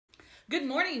Good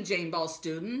morning, Jane Ball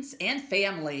students and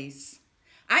families.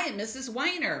 I am Mrs.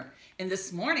 Weiner, and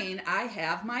this morning I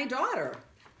have my daughter.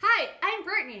 Hi, I'm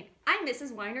Brittany. I'm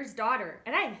Mrs. Weiner's daughter,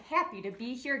 and I'm happy to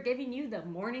be here giving you the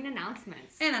morning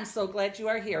announcements. And I'm so glad you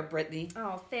are here, Brittany.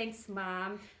 Oh, thanks,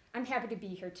 Mom. I'm happy to be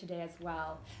here today as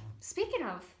well. Speaking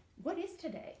of, what is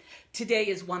today? Today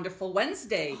is Wonderful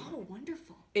Wednesday. Oh,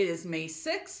 wonderful. It is May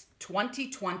 6,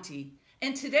 2020,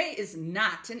 and today is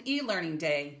not an e-learning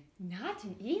day. Not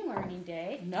an e-learning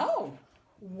day? No.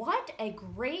 What a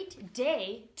great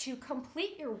day to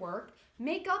complete your work,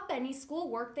 make up any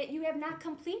schoolwork that you have not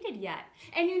completed yet.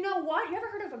 And you know what? You ever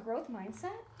heard of a growth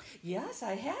mindset? Yes,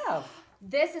 I have.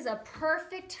 This is a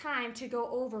perfect time to go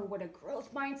over what a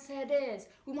growth mindset is.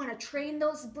 We want to train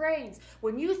those brains.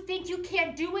 When you think you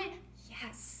can't do it,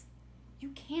 yes, you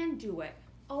can do it.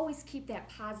 Always keep that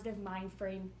positive mind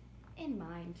frame in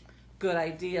mind. Good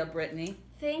idea, Brittany.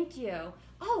 Thank you.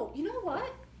 Oh, you know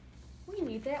what? We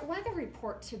need that weather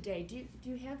report today. Do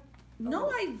you have? No,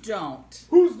 I don't.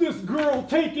 Who's this girl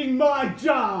taking my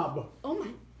job? Oh my.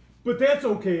 But that's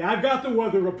okay. I've got the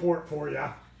weather report for you.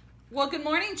 Well, good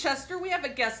morning, Chester. We have a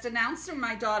guest announcer,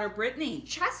 my daughter, Brittany.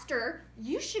 Chester,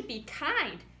 you should be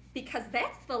kind because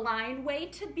that's the line way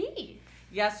to be.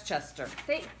 Yes, Chester.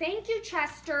 Thank you,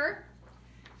 Chester.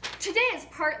 Today is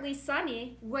partly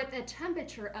sunny with a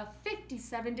temperature of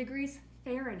 57 degrees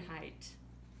Fahrenheit.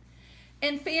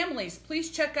 And families,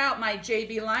 please check out my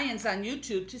JB Lions on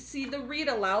YouTube to see the read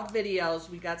aloud videos.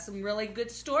 We got some really good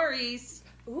stories.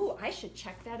 Ooh, I should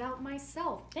check that out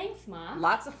myself. Thanks, Mom.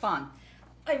 Lots of fun.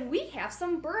 And we have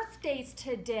some birthdays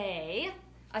today.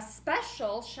 A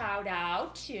special shout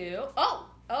out to,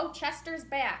 oh, Chester's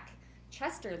back.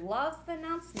 Chester loves the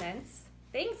announcements.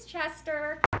 Thanks,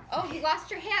 Chester. Oh, you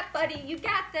lost your hat, buddy. You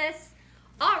got this.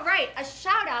 All right, a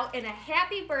shout out and a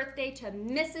happy birthday to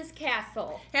Mrs.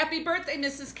 Castle. Happy birthday,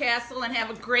 Mrs. Castle, and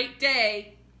have a great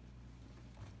day.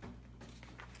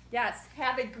 Yes,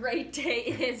 have a great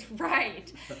day is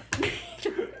right.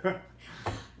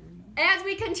 As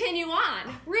we continue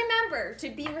on, remember to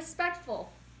be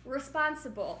respectful,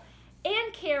 responsible,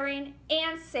 and caring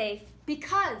and safe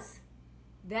because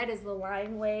that is the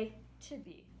line way to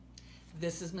be.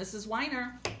 This is Mrs.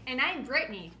 Weiner. And I'm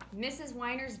Brittany, Mrs.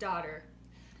 Weiner's daughter.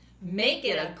 Make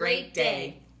it a great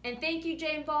day. And thank you,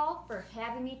 Jane Ball, for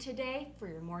having me today for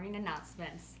your morning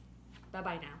announcements.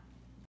 Bye-bye now.